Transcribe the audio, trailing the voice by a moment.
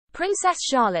Princess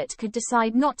Charlotte could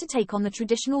decide not to take on the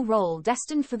traditional role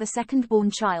destined for the second-born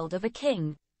child of a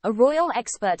king, a royal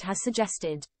expert has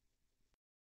suggested.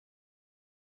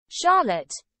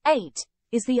 Charlotte, 8,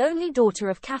 is the only daughter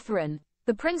of Catherine,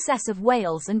 the Princess of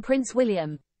Wales, and Prince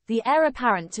William, the heir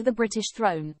apparent to the British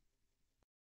throne.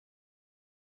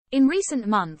 In recent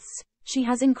months, she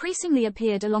has increasingly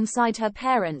appeared alongside her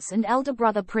parents and elder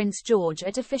brother Prince George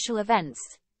at official events,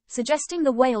 suggesting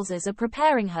the Waleses are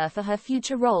preparing her for her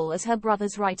future role as her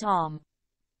brother's right arm.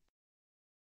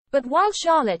 But while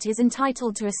Charlotte is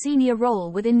entitled to a senior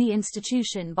role within the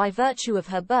institution by virtue of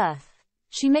her birth,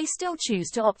 she may still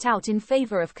choose to opt out in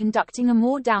favor of conducting a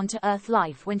more down-to-earth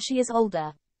life when she is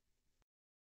older.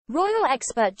 Royal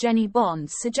expert Jenny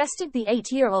Bonds suggested the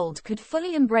 8-year-old could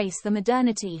fully embrace the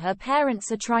modernity her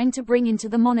parents are trying to bring into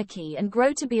the monarchy and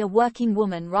grow to be a working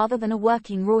woman rather than a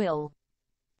working royal.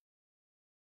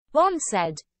 Bond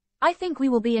said, "I think we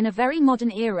will be in a very modern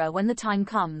era when the time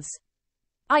comes.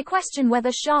 I question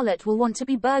whether Charlotte will want to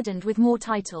be burdened with more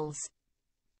titles.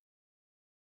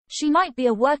 She might be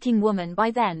a working woman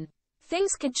by then.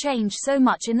 Things could change so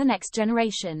much in the next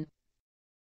generation."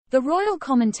 The royal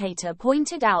commentator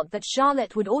pointed out that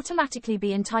Charlotte would automatically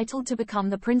be entitled to become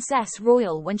the Princess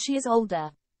Royal when she is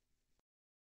older.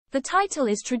 The title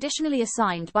is traditionally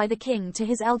assigned by the king to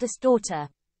his eldest daughter,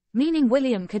 meaning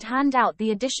William could hand out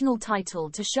the additional title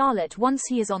to Charlotte once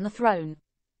he is on the throne.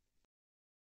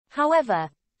 However,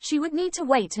 she would need to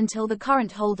wait until the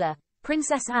current holder,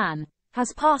 Princess Anne,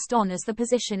 has passed on, as the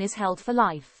position is held for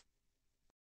life.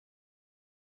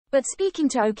 But speaking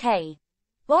to OK,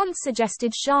 Bond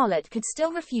suggested Charlotte could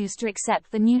still refuse to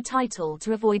accept the new title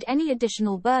to avoid any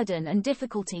additional burden and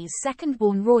difficulties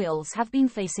second-born royals have been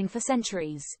facing for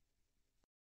centuries.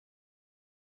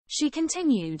 She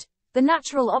continued, "The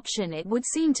natural option, it would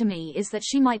seem to me, is that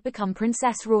she might become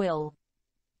Princess Royal.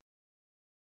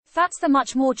 That's the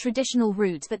much more traditional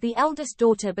route, that the eldest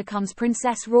daughter becomes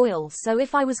Princess Royal, so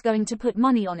if I was going to put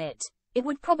money on it, it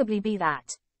would probably be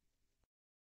that.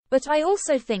 But I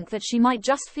also think that she might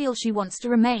just feel she wants to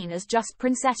remain as just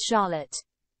Princess Charlotte.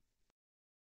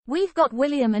 We've got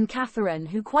William and Catherine,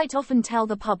 who quite often tell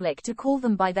the public to call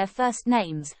them by their first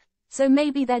names, so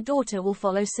maybe their daughter will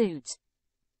follow suit.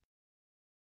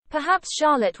 Perhaps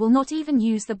Charlotte will not even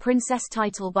use the princess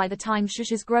title by the time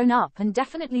she's grown up and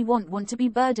definitely won't want to be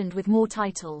burdened with more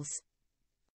titles."